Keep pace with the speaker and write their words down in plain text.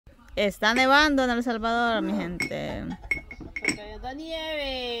Está nevando en El Salvador, mi gente. Está cayendo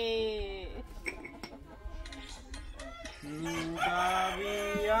nieve. Nunca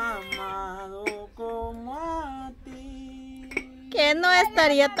había amado como a ti. Que no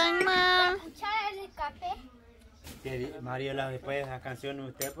estaría tan mal. Mariela, después de esas canciones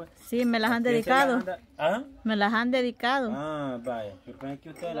usted pues. Sí, me las han dedicado. ¿Ah? Me las han dedicado. Ah, vaya. Yo pensé que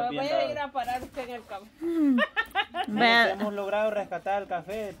usted No la voy había a ir a parar usted en el campo. Hemos logrado rescatar el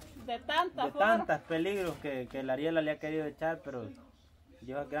café De de tantas tantos peligros que la Ariela le ha querido echar, pero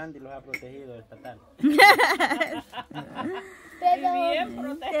Dios es grande y los ha protegido esta tarde. Bien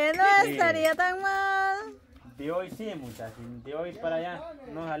protegido. Que no estaría tan mal. De hoy sí, muchachos. De hoy para allá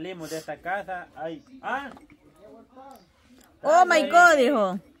nos salimos de esta casa. Ay, Oh my God,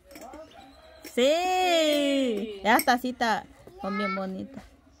 dijo. Sí. Esta tacita son bien bonitas.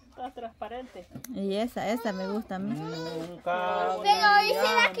 Está transparente. Y esa me gusta a mí. nunca. Pero hoy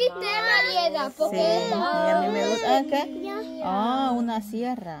se la quité, Mariela, Sí, porque y a mí me gusta. ¿Ah, qué? Oh, una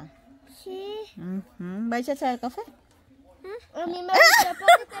sierra. sí. ¿Va a echarse el café? A mí me gusta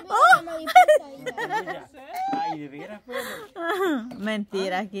porque también me lo disfruta. Ay, de veras, pues.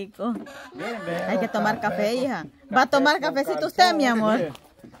 Mentira, Kiko. Miren, ve. Hay que tomar café, hija. ¿Va a tomar cafecito usted, mi amor?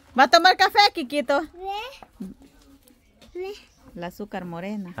 ¿Va a tomar café, Kikito? La azúcar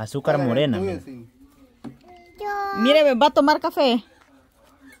morena. Azúcar morena. Mire, ¿va a tomar café?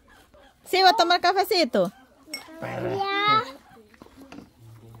 ¿Sí va a tomar cafecito?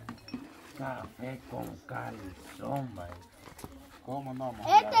 Café con calzón, vaya. ¿Cómo no?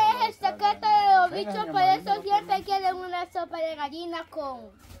 Este es el secreto de los bichos, por eso siempre quieren una sopa de gallina con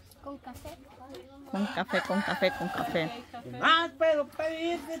café. Con café, con café, con café. Más puedo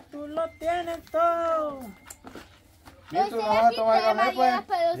pedir si tú lo tienes todo. Yo sé la quité, Mariela,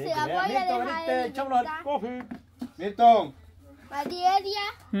 pero se la voy a dejar en la coffee. Milton, Mariela,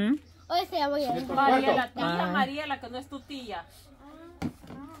 ¿Mm? hoy se la voy a dejar. Mariela, tía Mariela, que no es tu tía.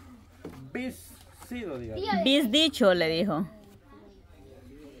 Bisido, diga. Bis dicho, le dijo.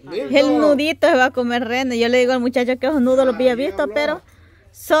 El nudito se va a comer rene. Yo le digo al muchacho que esos nudos los había visto, pero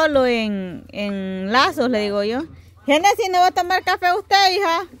solo en lazos, le digo yo. Genesi, ¿no va a tomar café usted,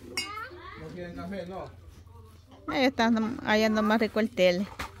 hija? ¿no quieren café? No. Ahí está, ahí anda más rico el tele.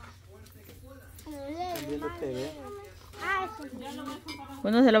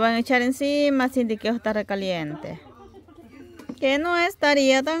 Bueno, se lo van a echar encima sin de que eso está recaliente. Que no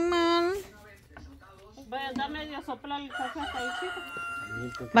estaría tan mal. Vaya, dame de soplar el café hasta ahí, chico.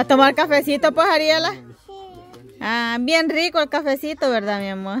 ¿Va a tomar cafecito, pues, Ariela? Ah, bien rico el cafecito, ¿verdad, mi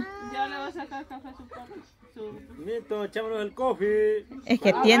amor? Ya le voy a sacar café a su Milton, echámonos el coffee. Es que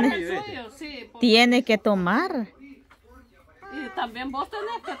el tiene suyo, sí. que tomar. Y también vos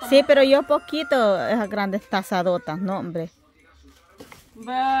tenés que tomar. Sí, pero yo poquito, esas grandes tazadotas, no, hombre.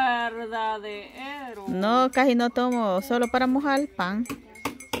 Verdadero. No, casi no tomo, solo para mojar el pan.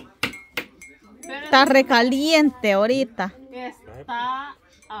 Pero Está recaliente ahorita. está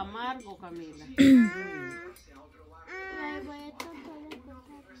amargo, Camila.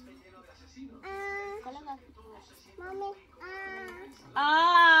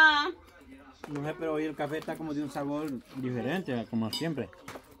 Ah, No sé, pero hoy el café está como de un sabor diferente, como siempre.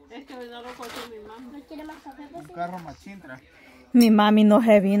 es que hoy no lo cogió mi mamá. ¿No quiere más café? Un carro machintra. Mi mami no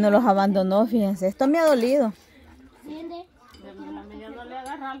se vino, los abandonó, fíjense. Esto me ha dolido. ¿Entiende? La mía no le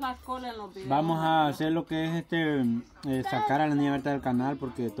agarra la cola en los videos. Vamos a hacer lo que es sacar a la niña Berta del canal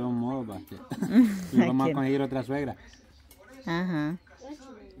porque de todos modos y vamos a conseguir otra suegra. Ajá.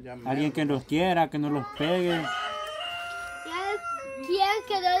 Alguien que los quiera, que nos los pegue. Quieren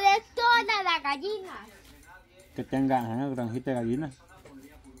que lo dé todas las gallinas. Que tenga granjita de gallinas.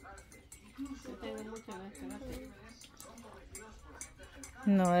 Yo tengo mucho de este gato.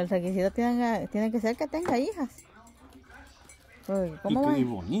 No, el requisito tiene que ser que tenga hijas. Uy, ¿cómo va? Y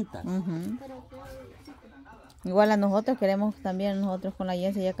bonitas. Ujú. Igual a nosotros queremos también nosotros con la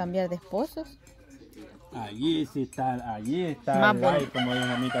Yensi ya cambiar de esposos. Allí está Más el ay, como dijo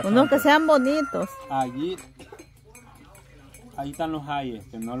mamita Unos que Santa. sean bonitos. Allí están los hayes,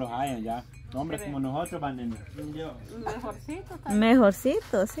 que no los hayan ya. Hombres como nosotros van en yo. Mejorcito también.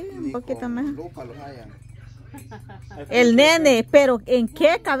 Mejorcito, sí, un poquito mejor. Lupa los hayan. El nene, pero ¿en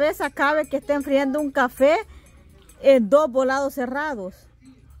qué cabeza cabe que estén friendo un café en 2 volados cerrados?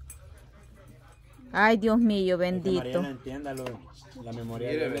 Ay, Dios mío, bendito. Mariela entienda la memoria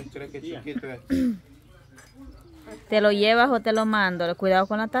Mire, de ven, creo que chiquito es. ¿Te lo llevas o te lo mando? Cuidado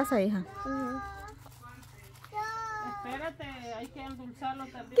con la taza, hija. Espérate, hay que endulzarlo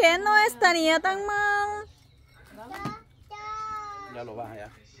también. Que no estaría tan mal. Ya lo baja ya.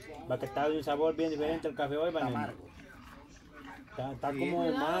 Va que está de un sabor bien diferente el café hoy, van Amargo. Está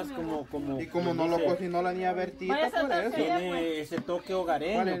como más, como... Y como no lo cocinó la niña Bertita, por eso. Tiene ese toque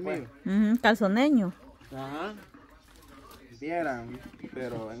hogareño. ¿Cuál es el pues. mío? Calzoneño. Ajá. Vieran,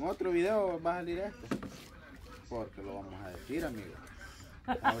 pero en otro video va a salir esto. Porque lo vamos a decir, amigos.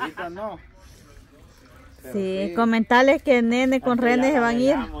 Ahorita no. Pero Sí, comentarles que Nene con René se van a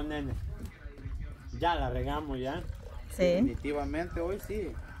ir. Nene. Ya la regamos ya. Sí. Definitivamente hoy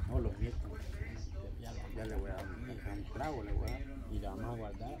sí. No, lo miércoles. Ya le voy a dar un trago, le voy a dar. Y la vamos a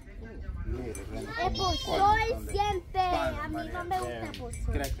guardar. Mire, El pozol siempre. A mí no me gusta el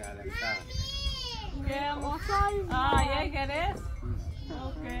pozol. ¿Crees que adelantada? ¿Qué amor? Ah, ¿ya querés?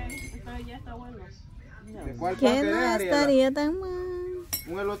 Ok, entonces ya está bueno. ¿De cuál pan Que querés, no Ariela? estaría tan mal.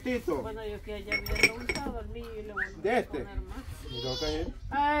 ¿Un elotito? Bueno, yo que ayer le he gustado al mío y le voy a ¿De este? poner más. Creo que es.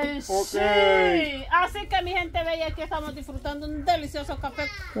 Ay, Ok. sí. Así que mi gente bella, que estamos disfrutando un delicioso café.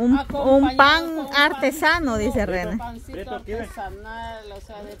 Un acompañado pan con un artesano, pancito, dice René. Un pancito Preto, ¿quiere? artesanal, o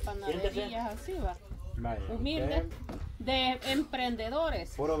sea, de panaderías así va. Vaya. Humilde, usted, de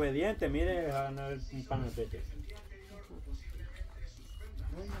emprendedores. por obediente, mire, a ganar un pan de pecho.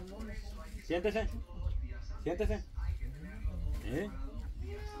 Siéntese. Siéntese.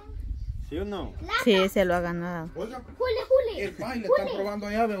 ¿Sí o no? Sí, se lo ha ganado. Oiga, Juli. el baile, están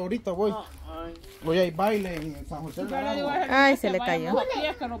probando llave. Ahorita voy. Ay. Hoy hay baile en San José. Yo le digo a ese Ay, que se le vayamos cayó. a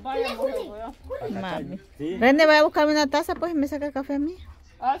pie, que nos vayamos, Mami. Sí. René, voy a buscarme una taza pues y me saca café a mí.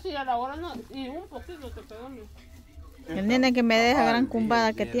 Ah, sí, a la hora no. Y un poquito te pegó. El nene que me deja gran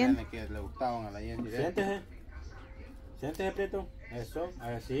cumbada que tiene. Que le gustaban a la Yensi. Siéntese. Siéntese, Prieto. Eso,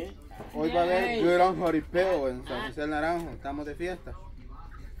 así. Hoy va a haber gran jaripeo en San José del Naranjo. Estamos de fiesta.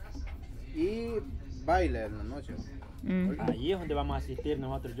 Y baile en la noche. Allí es donde vamos a asistir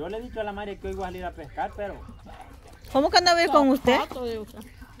nosotros. Yo le he dicho a la madre que hoy voy a salir a pescar, pero... ¿Cómo que no voy a ir con usted?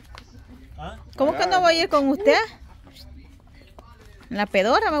 ¿Ah? ¿Cómo que no voy a ir con usted? En la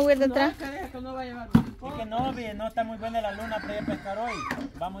pedora me voy a ir detrás. Que no va a llevar. Y que no, bien, no está muy buena la luna para ir a pescar hoy.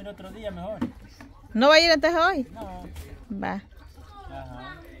 Vamos a ir otro día mejor. ¿No va a ir entonces hoy? No. Va.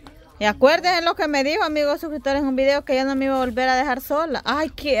 Ajá. Y acuérdense lo que me dijo, amigos suscriptores, en un video, que ya no me iba a volver a dejar sola.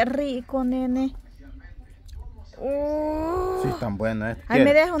 Ay, qué rico, nene. Sí, tan buena. Ahí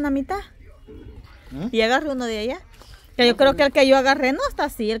me deja una mitad. Y agarré uno de allá. Que yo creo que el que yo agarré no está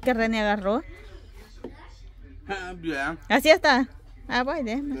así, el que René agarró. Bien. Así está. Ah, voy,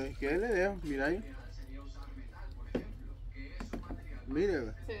 déjame. ¿Qué le dejo? Mira ahí.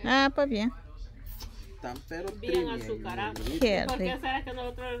 Mire, Ah, pues bien. tan pero Bien azucarado. Qué ¿Por qué rico. será que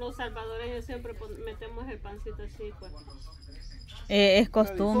nosotros los salvadoreños siempre metemos el pancito así? Pues? Es Por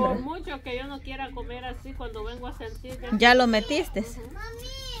costumbre. mucho que yo no quiera comer así, cuando vengo a sentir... Ya lo metiste.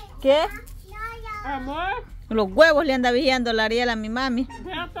 ¿Qué? Amor, Los huevos le anda vigiando la Ariel a mi mami.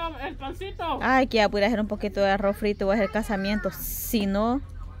 vea el pancito. Ay, que ya voy a hacer un poquito de arroz frito, voy a hacer casamiento. Si no,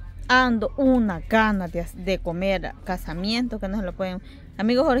 ando una gana de comer casamiento, que no se lo pueden.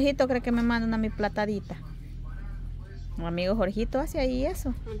 Amigo Jorgito, cree que me mandan a mi platadita. Amigo Jorgito hace ahí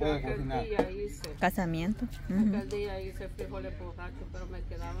eso. Yo aquel día hice, Casamiento. aquel día hice frijoles borrachos, pero me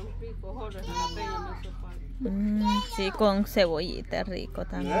quedaban ricos. Jorge, en la peña me hizo falta. Sí, con cebollita rico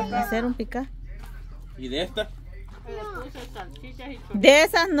también. Hacer un picar. ¿Y de esta? Le puse salchichas y chorizo. De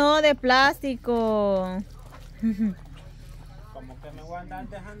esas no, de plástico. Como que me voy a andar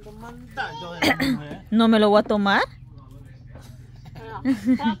dejando mandar yo de la mujer. No me lo voy a tomar.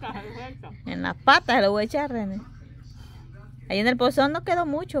 Sacas el resto. En las patas se lo voy a echar, René. Ahí en el pozón no quedó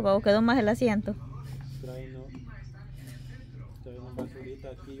mucho, o quedó más el asiento. Trae no. Trae una basurita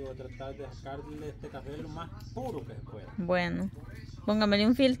aquí. Yo voy a tratar de sacarle este café lo más puro que se pueda. Bueno, póngamele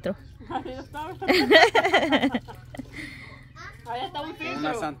un filtro. Ahí está. Ahí está un Una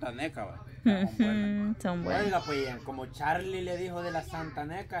filtro. santaneca, va. Son buenos. Oiga, pues como Charlie le dijo de las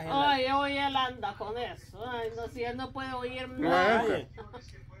santanecas. Ay, hoy él anda con eso. Ay, no, si él no puede oír No, nada. Oye,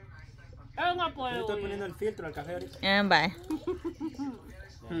 Él no puede yo estoy oír. poniendo el filtro al café ahorita. Vaya.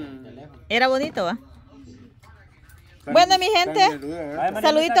 De lejos. Era bonito, ¿va? Bueno, mi gente, Vaya, María,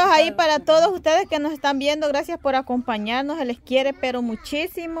 saluditos está aquí, ahí para todos ustedes que nos están viendo. Gracias por acompañarnos. Se les quiere, pero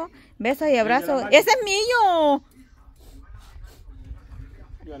muchísimo. Besos y abrazos. ¡Ese es mío!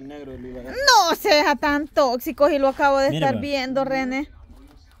 Yo al negro le iba a dar. No sean tan tóxicos y lo acabo de Mira, estar va. viendo, René.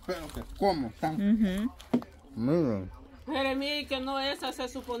 Pero que como tan. Ujú. Miren. Jeremias, que no esa se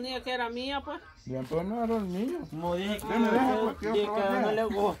suponía que era mía, pues. Y entonces no era el mío. Como dije que, me deja cualquier que otra no vez. le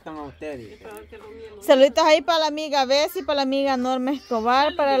gustan a ustedes. Pero que lo mío no. Saluditos ahí para la amiga Bessie, para la amiga Norma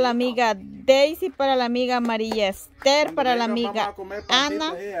Escobar, para la amiga Daisy, para la amiga María Esther, para la amiga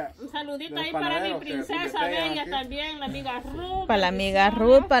Ana, Un saludito Los ahí para mi panaderos que princesa pegan bella aquí. también, la amiga Ruth. para la amiga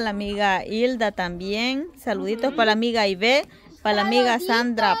Ruth, para la amiga Hilda también. Saluditos para la amiga Ibe. Para la amiga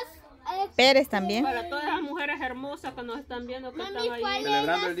Sandra Pérez también. Para todas las mujeres hermosas que nos están viendo, que están ahí.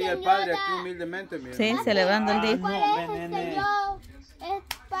 Celebrando el Día del Padre aquí humildemente, mira. Sí, celebrando el día.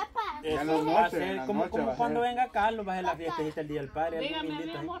 Papá, En la Va a noche, ser en la como noche va a cuando ser. venga Carlos, va a ser la fiestecita el día del padre. algo Dígame, mi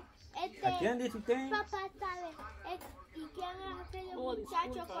humildito ahí. amor. ¿A quién dice usted? papá sabe, ¿y quién es aquel Oh,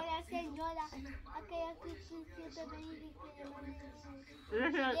 muchacho disculpa. con la señora? Aquella que siempre me dice que le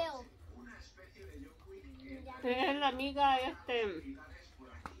Es la- Leo. es la amiga,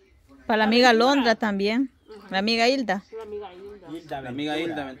 Para la amiga Londra también. La amiga Hilda. la amiga Hilda. Hilda La amiga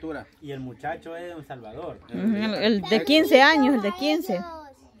Ventura. Hilda Ventura. Y el muchacho es de Un Salvador. El de 15 años, el de 15.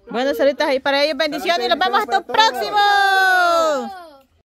 Bueno, saluditos ahí para ellos. Bendiciones y nos vemos hasta el próximo.